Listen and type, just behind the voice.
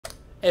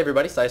Hey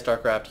everybody,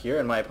 StarCraft here,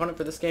 and my opponent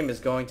for this game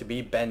is going to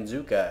be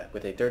Benzooka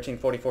with a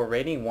 1344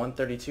 rating,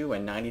 132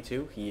 and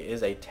 92. He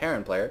is a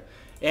Terran player.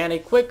 And a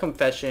quick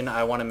confession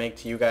I want to make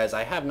to you guys,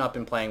 I have not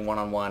been playing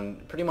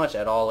one-on-one pretty much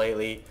at all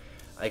lately.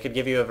 I could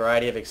give you a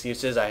variety of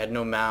excuses. I had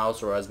no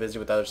mouse, or I was busy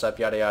with other stuff,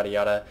 yada yada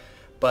yada.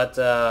 But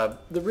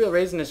the real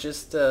reason is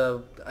just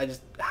I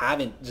just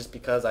haven't, just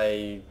because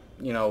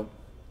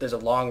there's a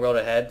long road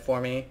ahead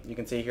for me. You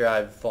can see here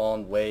I've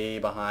fallen way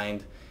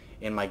behind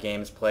in my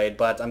games played,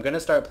 but I'm going to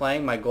start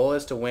playing. My goal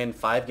is to win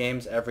 5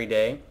 games every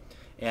day,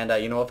 and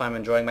if I'm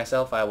enjoying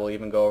myself, I will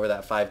even go over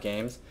that 5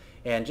 games.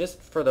 And just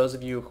for those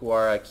of you who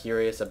are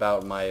curious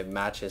about my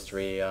match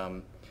history,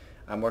 I'm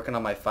working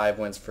on my 5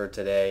 wins for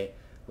today.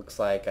 Looks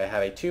like I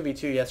have a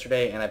 2v2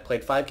 yesterday, and I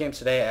played 5 games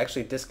today. I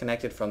actually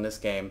disconnected from this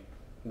game,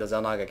 the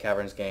Xel'Naga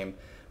Caverns game,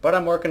 but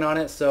I'm working on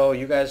it, so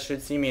you guys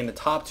should see me in the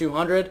top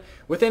 200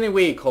 within a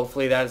week.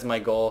 Hopefully that is my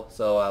goal,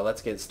 so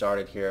let's get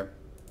started here.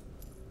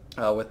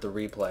 With the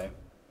replay.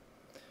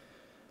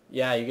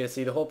 Yeah, you get to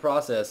see the whole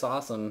process.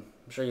 Awesome.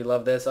 I'm sure you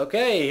love this.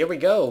 Okay, here we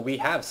go. We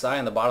have Psy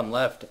on the bottom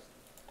left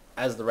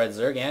as the red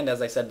Zerg, and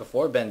as I said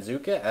before,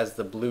 Benzooka as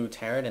the blue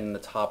Terran in the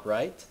top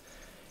right.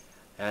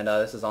 And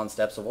this is on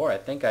Steps of War. I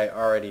think I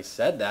already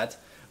said that.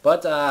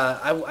 But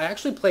I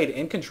actually played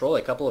In Control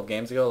a couple of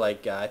games ago, I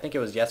think it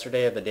was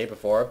yesterday or the day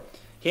before.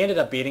 He ended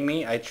up beating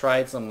me. I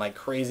tried some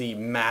crazy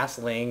mass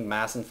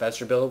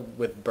infestor build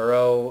with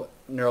Burrow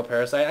Neural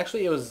Parasite.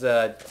 Actually, it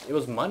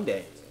was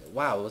Monday.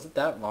 Wow, was it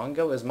that long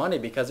ago? It was Monday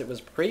because it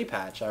was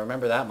pre-patch. I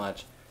remember that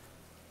much.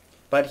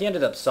 But he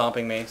ended up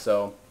stomping me,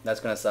 so that's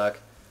gonna suck.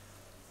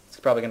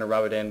 It's probably gonna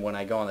rub it in when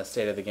I go on the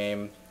State of the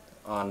Game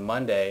on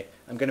Monday.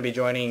 I'm gonna be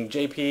joining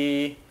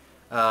JP,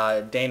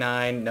 Day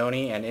 9,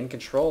 Noni, and In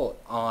Control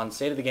on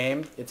State of the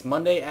Game. It's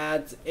Monday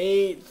at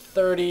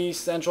 8:30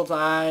 Central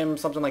Time,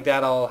 something like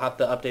that. I'll have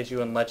to update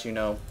you and let you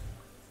know.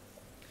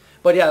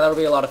 But yeah, that'll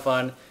be a lot of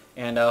fun,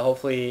 and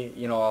hopefully,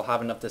 I'll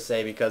have enough to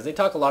say, because they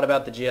talk a lot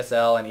about the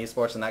GSL and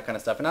esports and that kind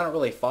of stuff, and I don't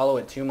really follow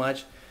it too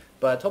much,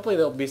 but hopefully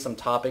there'll be some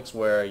topics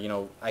where,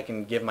 I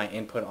can give my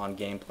input on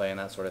gameplay and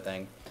that sort of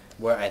thing,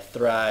 where I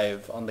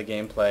thrive on the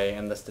gameplay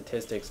and the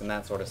statistics and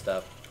that sort of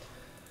stuff.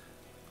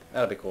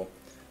 That'll be cool.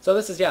 So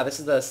this is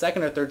the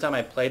second or third time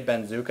I played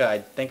Benzooka. I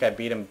think I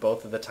beat him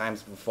both of the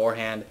times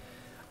beforehand.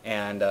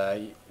 And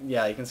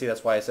yeah, you can see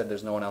that's why I said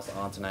there's no one else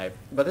on tonight.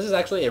 But this is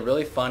actually a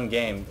really fun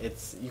game.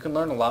 You can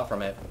learn a lot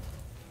from it.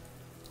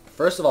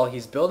 First of all,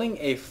 he's building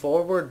a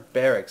forward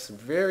barracks.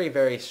 Very,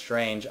 very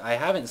strange. I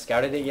haven't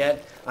scouted it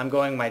yet. I'm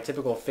going my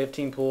typical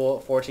 15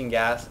 pool, 14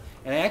 gas.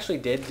 And I actually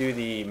did do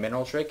the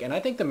mineral trick. And I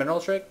think the mineral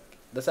trick,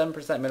 the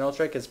 7% mineral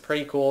trick, is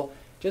pretty cool.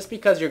 Just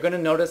because you're going to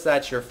notice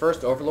that your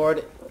first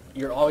overlord,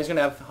 you're always going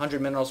to have 100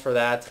 minerals for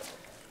that,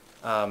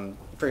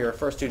 for your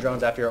first 2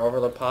 drones after your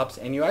overlord pops,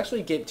 and you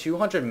actually get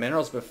 200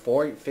 minerals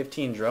before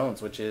 15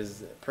 drones, which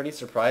is pretty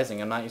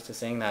surprising. I'm not used to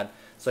seeing that.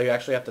 So you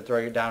actually have to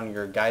throw down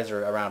your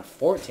geyser around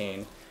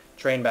 14,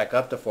 train back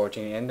up to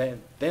 14,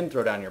 and then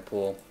throw down your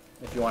pool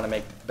if you want to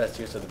make the best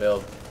use of the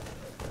build.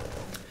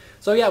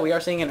 So yeah, we are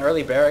seeing an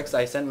early barracks.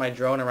 I sent my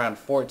drone around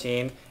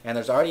 14, and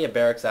there's already a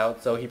barracks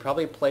out, so he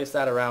probably placed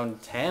that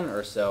around 10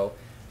 or so.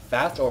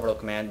 Fast Overload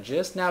Command,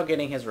 just now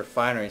getting his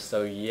refinery,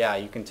 so yeah,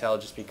 you can tell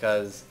just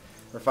because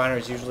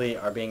refineries usually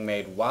are being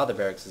made while the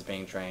barracks is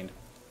being trained.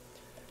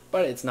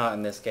 But it's not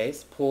in this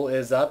case. Pool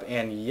is up,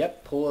 and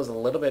yep, pool is a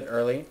little bit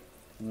early.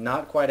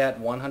 Not quite at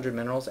 100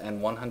 minerals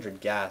and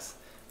 100 gas.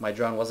 My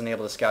drone wasn't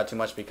able to scout too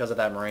much because of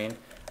that marine.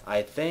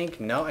 I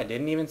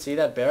didn't even see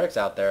that barracks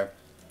out there.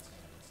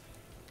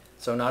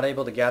 So not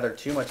able to gather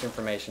too much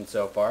information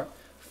so far.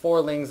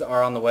 4 lings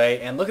are on the way,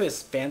 and look at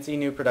this fancy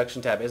new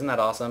production tab. Isn't that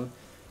awesome?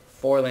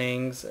 4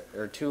 lings,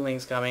 or 2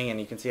 lings coming, and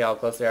you can see how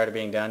close they are to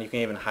being done. You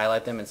can even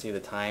highlight them and see the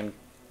time.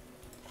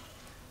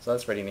 So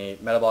that's pretty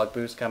neat. Metabolic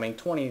boost coming,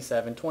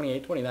 27,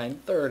 28, 29,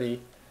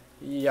 30,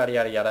 yada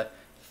yada yada.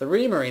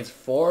 3 marines,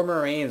 4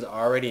 marines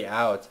already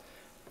out.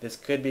 This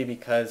could be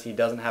because he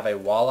doesn't have a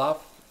wall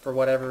off for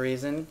whatever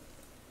reason,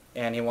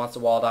 and he wants to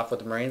wall it off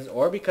with the marines,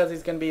 or because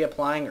he's going to be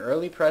applying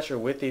early pressure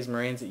with these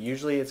marines.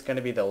 Usually it's going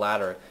to be the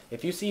latter.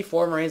 If you see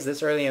 4 marines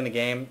this early in the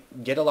game,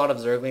 get a lot of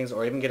zerglings,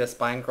 or even get a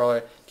spine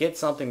crawler. Get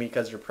something,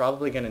 because you're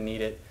probably going to need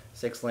it.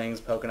 6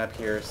 lings poking up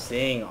here,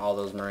 seeing all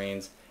those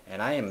marines,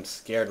 and I am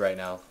scared right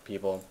now,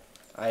 people.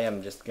 I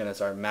am just going to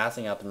start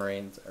massing out the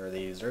marines, or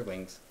the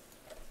zerglings.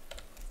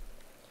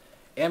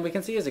 And we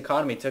can see his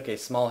economy took a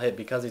small hit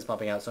because he's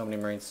pumping out so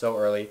many marines so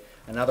early.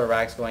 Another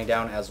rack's going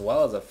down, as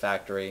well as a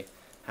factory.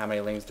 How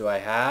many lings do I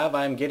have?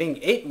 I'm getting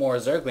 8 more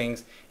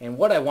zerglings, and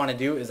what I want to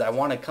do is I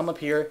want to come up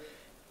here.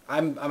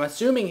 I'm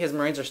assuming his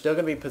marines are still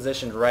going to be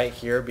positioned right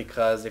here,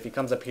 because if he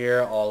comes up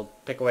here, I'll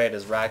pick away at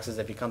his raxes.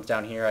 If he comes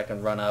down here, I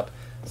can run up.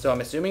 So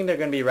I'm assuming they're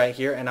going to be right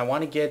here, and I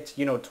want to get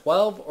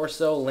 12 or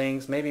so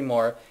lings, maybe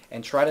more,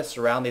 and try to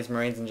surround these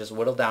marines and just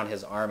whittle down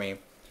his army.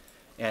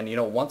 And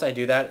once I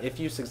do that, if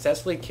you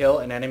successfully kill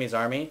an enemy's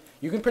army,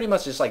 you can pretty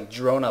much just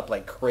drone up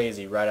like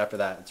crazy right after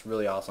that. It's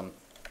really awesome.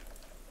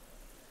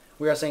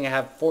 We are saying I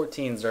have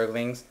 14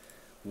 zerglings.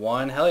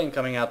 One Hellion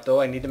coming out,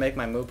 though. I need to make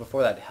my move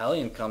before that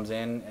Hellion comes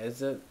in.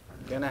 Is it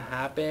going to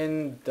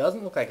happen?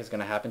 Doesn't look like it's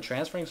going to happen.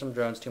 Transferring some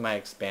drones to my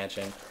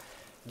expansion.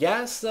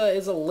 Gas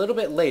is a little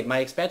bit late. My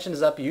expansion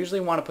is up. You usually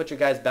want to put your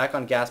guys back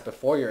on gas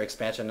before your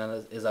expansion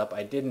is up.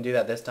 I didn't do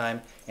that this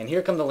time. And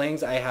here come the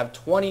Lings. I have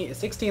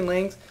 16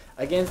 Lings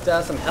against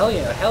some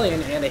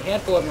Hellion and a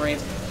handful of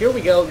Marines. Here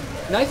we go.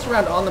 Nice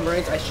round on the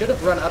Marines. I should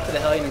have run up to the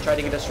Hellion and tried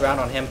to get this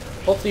round on him.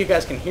 Hopefully you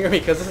guys can hear me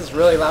because this is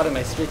really loud in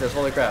my speakers.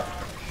 Holy crap.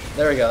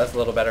 There we go. That's a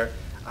little better.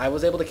 I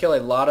was able to kill a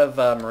lot of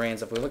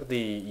Marines. If we look at the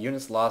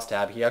units lost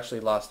tab, he actually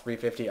lost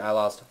 350. I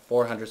lost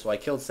 400. So I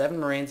killed 7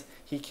 Marines.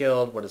 He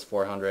killed, what is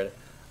 400?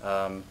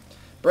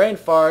 Brain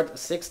fart,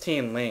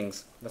 16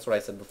 Lings. That's what I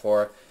said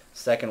before.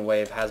 Second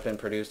wave has been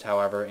produced,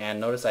 however, and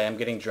notice I am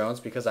getting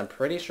drones because I'm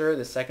pretty sure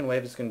the second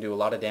wave is going to do a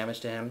lot of damage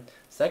to him.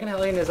 Second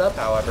Hellion is up,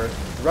 however,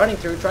 running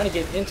through, trying to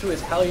get into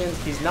his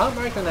Hellions. He's not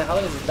marking the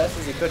Hellions as best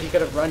as he could. He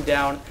could have run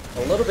down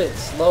a little bit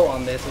slow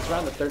on this. It's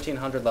around the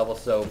 1300 level,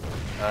 so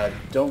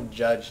don't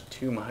judge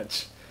too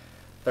much.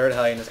 Third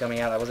Hellion is coming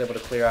out. I was able to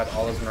clear out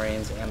all those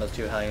Marines and those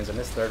 2 Hellions, and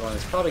this third one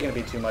is probably going to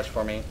be too much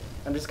for me.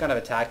 I'm just kind of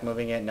attack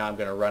moving it. Now I'm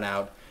going to run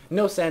out.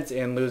 No sense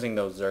in losing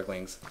those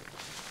Zerglings.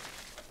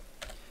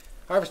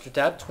 Harvester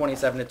tab,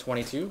 27 to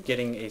 22,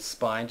 getting a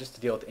spine just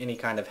to deal with any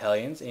kind of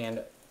Hellions,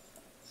 and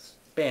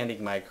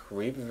expanding my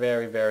creep.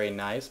 Very, very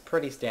nice.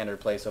 Pretty standard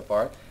play so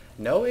far.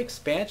 No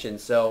expansion,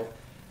 so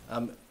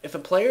if a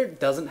player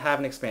doesn't have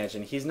an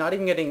expansion, he's not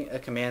even getting a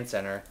command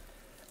center,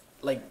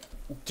 like,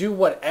 do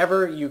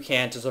whatever you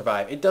can to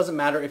survive. It doesn't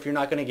matter if you're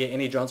not going to get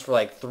any drones for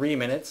like 3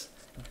 minutes.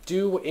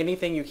 Do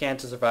anything you can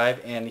to survive,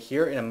 and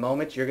here in a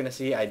moment you're going to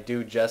see I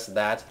do just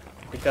that,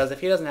 because if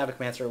he doesn't have a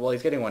command center, well,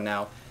 he's getting one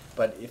now,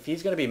 but if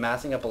he's going to be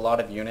massing up a lot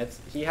of units,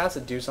 he has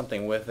to do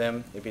something with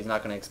them if he's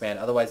not going to expand.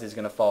 Otherwise he's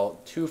going to fall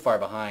too far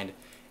behind,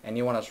 and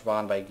you want to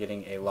respond by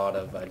getting a lot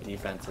of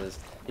defenses.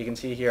 You can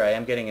see here I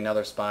am getting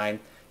another spine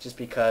just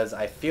because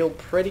I feel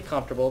pretty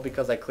comfortable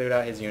because I cleared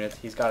out his units.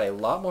 He's got a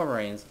lot more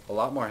Marines, a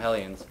lot more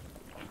Hellions,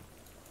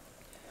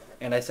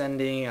 and I'm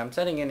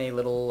sending in a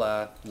little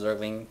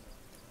Zergling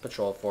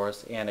patrol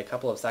force and a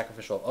couple of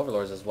sacrificial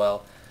overlords as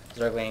well.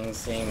 Zerglings,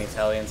 seeing these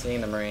Hellions,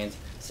 seeing the Marines,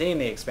 seeing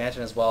the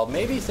expansion as well.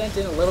 Maybe sent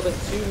in a little bit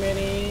too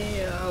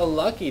many.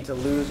 Lucky to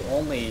lose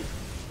only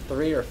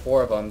 3 or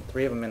 4 of them.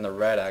 3 of them in the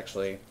red,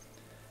 actually.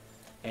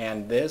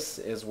 And this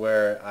is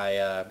where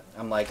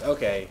I'm like,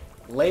 okay,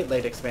 late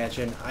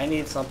expansion. I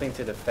need something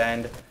to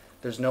defend.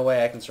 There's no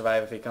way I can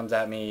survive if he comes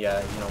at me,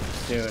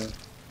 soon.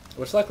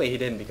 Which luckily he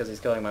didn't because he's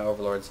killing my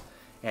overlords.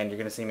 And you're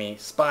gonna see me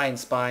spine.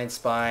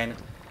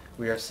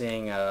 We are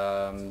seeing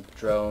drone.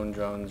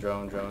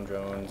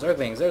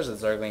 Zerglings. There's the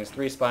Zerglings.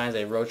 3 spines,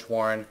 a Roach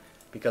Warren,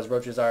 because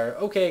Roaches are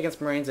okay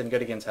against Marines and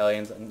good against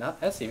Hellions. And not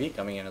SCV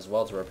coming in as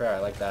well to repair. I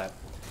like that.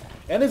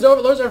 And these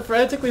Overlords are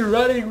frantically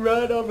running.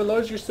 Run,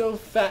 Overlords. You're so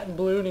fat and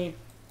balloony.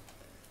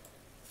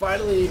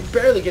 Finally,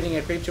 barely getting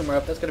a creep tumor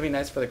up. That's going to be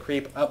nice for the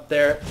creep up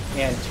there.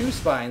 And 2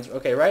 spines.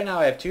 Okay, right now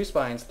I have 2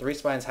 spines. 3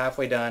 spines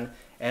halfway done.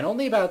 And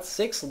only about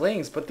 6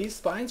 Lings, but these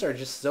spines are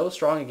just so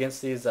strong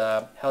against these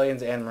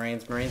Hellions and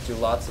Marines. Marines do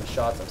lots of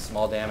shots of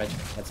small damage,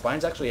 and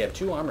spines actually have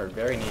 2 armor,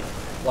 very neat.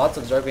 Lots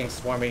of Zerglings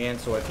swarming in,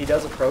 so if he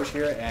does approach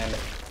here and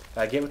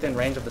get within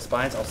range of the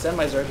spines, I'll send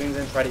my Zerglings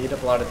in, try to eat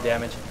up a lot of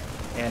damage.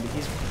 And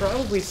he's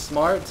probably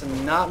smart to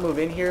not move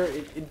in here.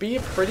 It'd be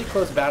a pretty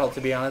close battle,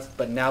 to be honest,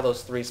 but now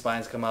those 3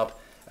 spines come up,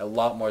 a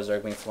lot more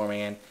Zerglings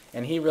swarming in,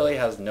 and he really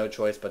has no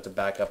choice but to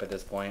back up at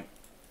this point.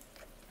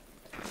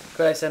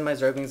 Could I send my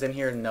Zerglings in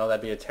here? No,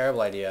 that'd be a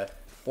terrible idea.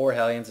 4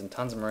 Hellions and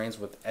tons of Marines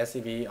with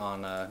SCV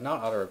on,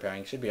 not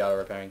auto-repairing, should be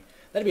auto-repairing.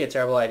 That'd be a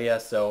terrible idea,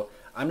 so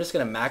I'm just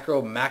going to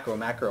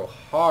macro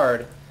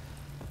hard,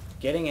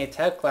 getting a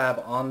tech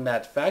lab on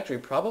that factory,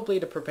 probably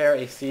to prepare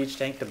a siege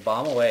tank to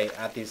bomb away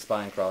at these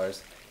spine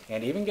crawlers.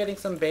 And even getting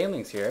some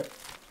Banelings here.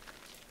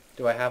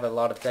 Do I have a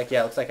lot of tech?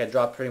 Yeah, it looks like I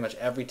dropped pretty much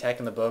every tech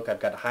in the book.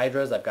 I've got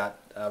Hydras, I've got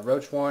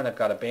Roach Warren, I've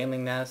got a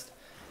Baneling Nest.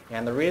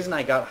 And the reason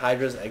I got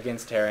Hydras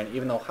against Terran,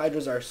 even though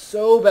Hydras are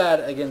so bad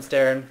against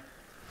Terran,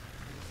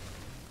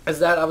 is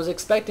that I was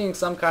expecting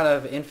some kind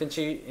of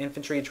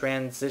infantry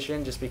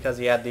transition just because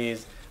he had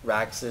these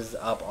Raxes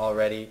up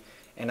already,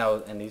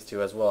 and these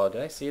 2 as well.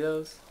 Did I see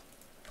those?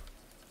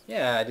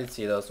 Yeah, I did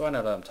see those, so I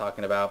know what I'm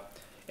talking about.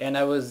 And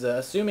I was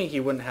assuming he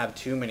wouldn't have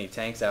too many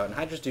tanks out, and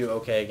Hydras do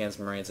okay against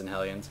Marines and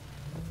Hellions.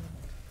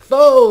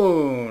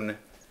 Phone!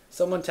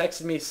 Someone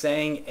texted me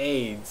saying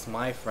AIDS.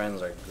 My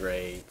friends are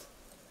great.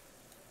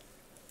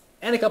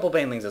 And a couple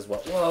Banelings as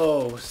well.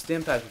 Whoa,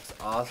 Stimpack looks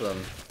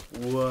awesome.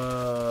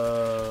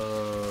 Whoa.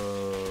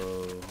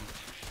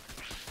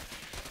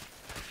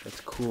 That's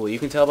cool. You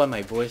can tell by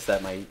my voice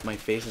that my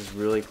face is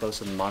really close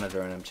to the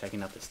monitor and I'm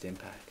checking out the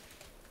Stimpack.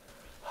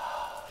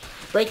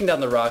 Breaking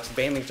down the rocks.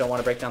 Banelings don't want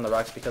to break down the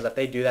rocks because if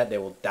they do that, they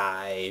will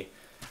die.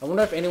 I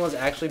wonder if anyone's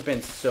actually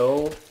been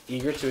so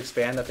eager to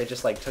expand that they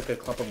just like took a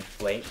clump of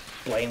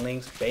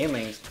Banelings,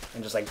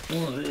 and just like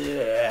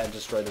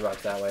destroyed the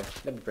rocks that way.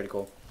 That'd be pretty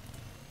cool.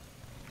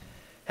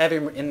 Heavy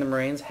in the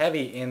Marines,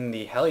 heavy in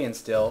the Hellions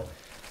still.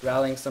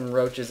 Rallying some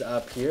roaches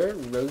up here.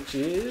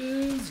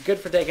 Roaches, good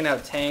for taking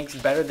out tanks,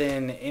 better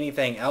than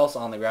anything else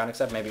on the ground,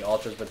 except maybe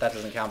ultras, but that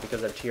doesn't count because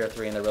they're tier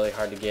 3 and they're really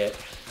hard to get.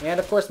 And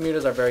of course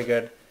mutas are very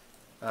good.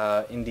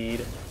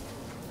 Indeed.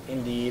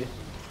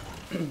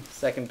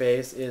 Second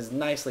base is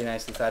nicely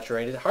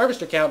saturated.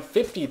 Harvester count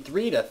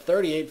 53 to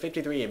 38.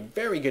 53, a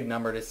very good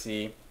number to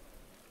see.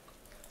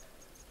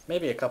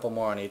 Maybe a couple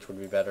more on each would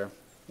be better.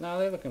 No,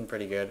 they're looking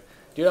pretty good.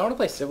 Dude, I want to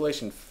play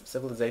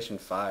Civilization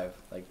 5.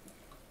 Like,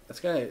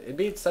 it'd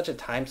be such a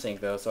time sink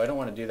though, so I don't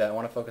want to do that. I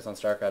want to focus on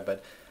StarCraft.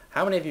 But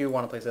how many of you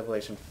want to play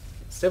Civilization?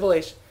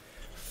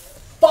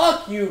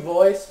 Fuck you,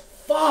 voice.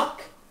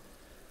 Fuck.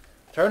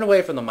 Turn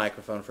away from the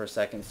microphone for a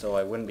second so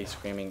I wouldn't be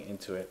screaming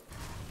into it.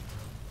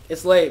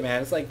 It's late,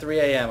 man. It's like 3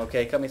 a.m.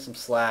 Okay, cut me some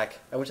slack.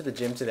 I went to the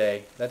gym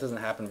today. That doesn't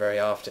happen very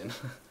often.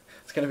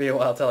 It's gonna be a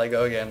while till I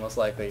go again, most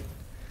likely.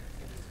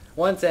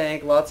 One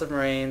tank, lots of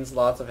Marines,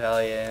 lots of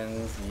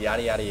Hellions,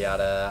 yada yada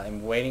yada.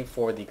 I'm waiting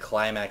for the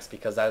climax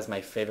because that is my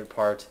favorite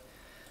part.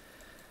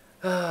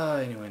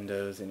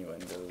 Innuendos,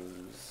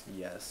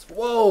 yes.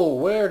 Whoa,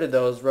 where did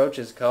those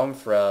roaches come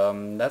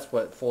from? That's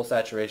what full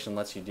saturation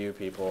lets you do,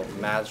 people.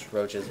 Mass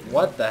roaches.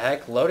 What the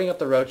heck? Loading up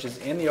the roaches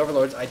in the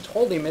overlords. I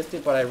totally missed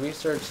it, but I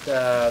researched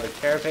the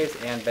carapace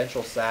and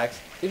ventral sacs.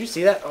 Did you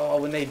see that?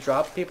 Oh, when they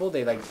drop people,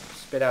 they like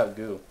spit out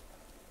goo.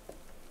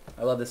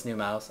 I love this new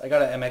mouse. I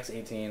got an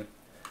MX-18.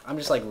 I'm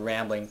just like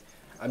rambling.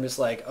 I'm just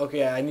like,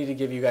 okay, I need to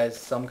give you guys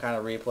some kind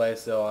of replay,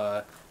 so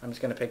I'm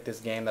just going to pick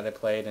this game that I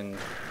played and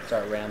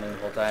start rambling the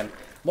whole time.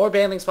 More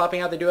banelings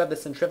popping out. They do have the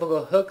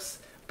centrifugal hooks,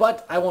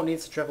 but I won't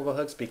need centrifugal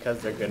hooks because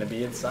they're going to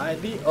be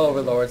inside the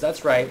overlords.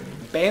 That's right,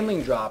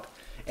 baneling drop.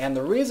 And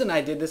the reason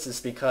I did this is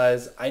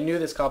because I knew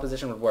this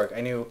composition would work.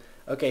 I knew,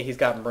 okay, he's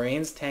got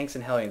Marines, tanks,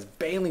 and Hellions.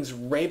 Banelings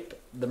rape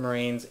the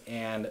Marines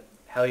and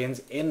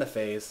Hellions in the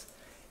face,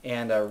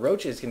 and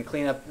roaches can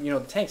clean up, you know,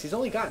 the tanks. He's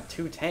only got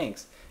 2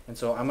 tanks. And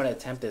so I'm going to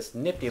attempt this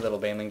nifty little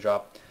baneling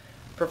drop.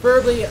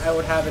 Preferably, I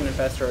would have an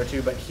infestor or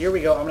 2, but here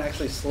we go. I'm going to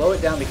actually slow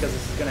it down because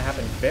this is going to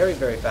happen very,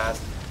 very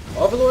fast.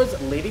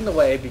 Overlord's leading the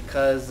way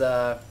because...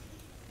 I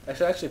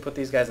should actually put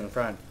these guys in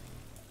front.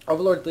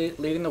 Overlord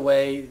leading the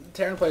way.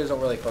 Terran players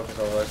don't really focus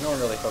Overlords. No one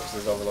really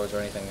focuses Overlords or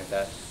anything like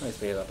that. Let me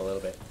speed it up a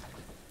little bit.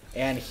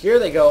 And here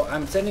they go.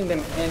 I'm sending them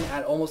in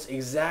at almost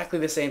exactly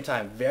the same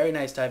time. Very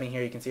nice timing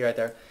here, you can see right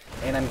there.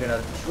 And I'm going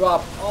to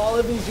drop all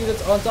of these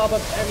units on top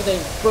of everything.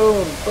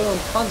 Boom, boom,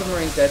 tons of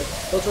Marines dead.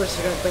 Those forces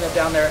are going to clean up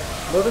down there.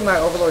 Moving my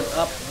Overlords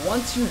up.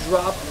 Once you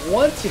drop,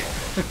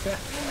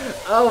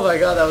 oh my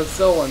god, that was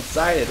so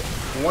one-sided.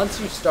 Once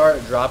you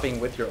start dropping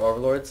with your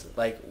Overlords,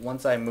 like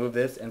once I move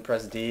this and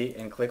press D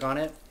and click on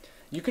it,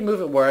 you can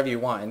move it wherever you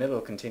want and it'll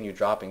continue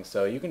dropping.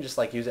 So you can just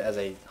like use it as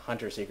a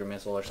hunter seeker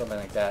missile or something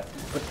like that.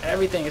 But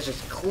everything is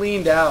just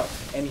cleaned out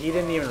and he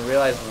didn't even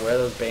realize where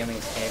those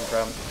banelings came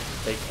from.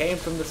 They came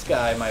from the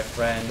sky, my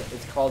friend.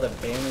 It's called a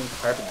baneling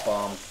carpet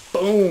bomb.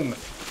 Boom!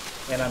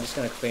 And I'm just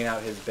going to clean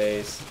out his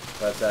base,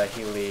 but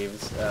he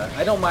leaves.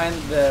 I don't mind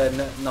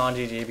the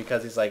non-GG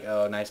because he's like,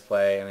 oh, nice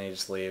play, and then he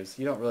just leaves.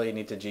 You don't really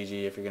need to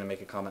GG if you're going to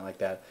make a comment like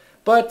that.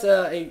 But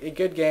a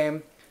good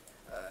game.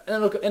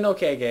 An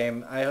okay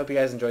game. I hope you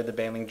guys enjoyed the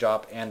baneling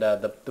drop and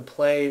the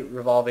play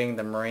revolving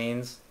the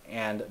Marines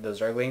and the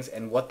Zerglings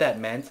and what that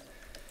meant.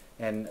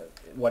 And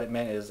what it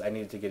meant is I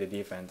needed to get a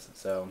defense.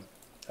 So,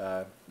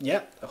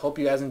 yeah, I hope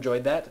you guys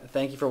enjoyed that.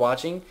 Thank you for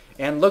watching.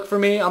 And look for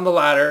me on the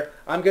ladder.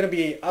 I'm going to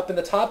be up in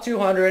the top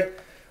 200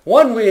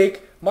 1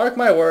 week. Mark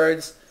my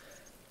words.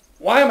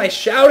 Why am I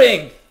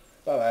shouting?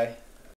 Bye-bye.